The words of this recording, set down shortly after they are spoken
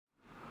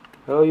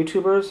Hello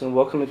YouTubers, and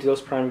welcome to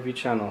Deal's Prime Review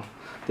channel.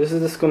 This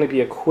is just going to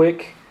be a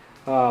quick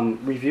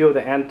review of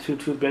the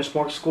Antutu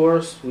benchmark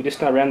scores. We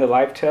just now ran the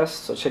live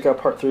test, so check out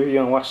part 3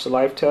 video and watch the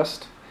live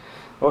test.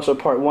 Also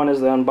part 1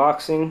 is the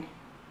unboxing,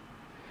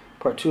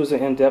 part 2 is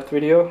the in-depth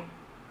video,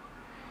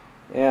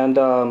 and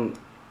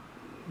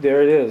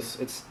there it is.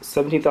 It's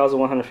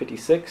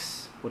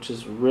 17,156, which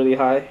is really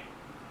high.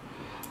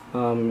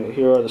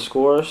 Here are the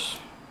scores.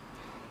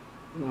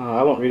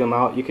 I won't read them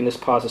out. You can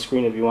just pause the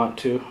screen if you want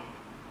to.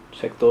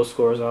 Check those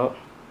scores out,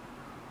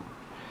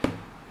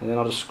 and then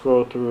I'll just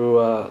scroll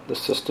through the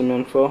system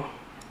info,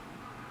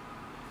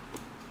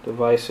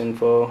 device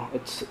info.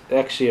 It's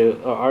actually a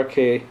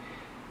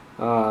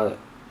RK3188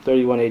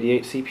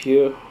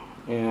 CPU,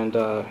 and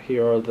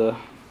here are the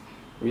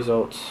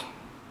results.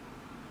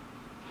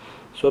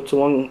 So up to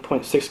 1.6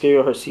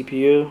 GHz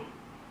CPU,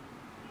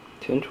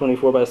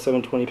 1024 by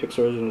 720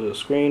 pixel resolution of the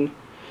screen,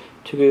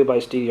 2 GB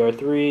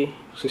DDR3,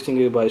 16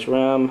 GB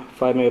RAM,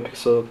 5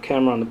 megapixel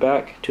camera on the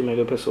back, 2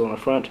 megapixel on the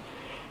front,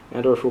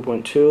 Android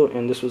 4.2,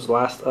 and this was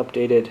last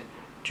updated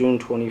June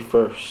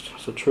 21st,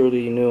 so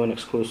truly new and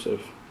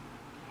exclusive.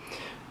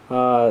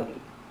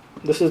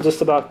 This is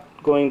just about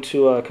going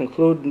to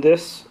conclude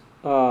this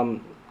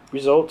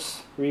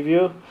results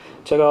review.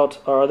 Check out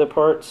our other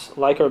parts,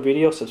 like our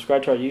video,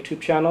 subscribe to our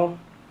YouTube channel,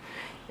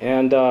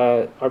 and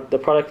the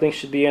product link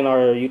should be in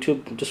our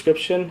YouTube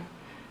description,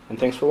 and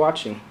thanks for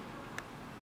watching.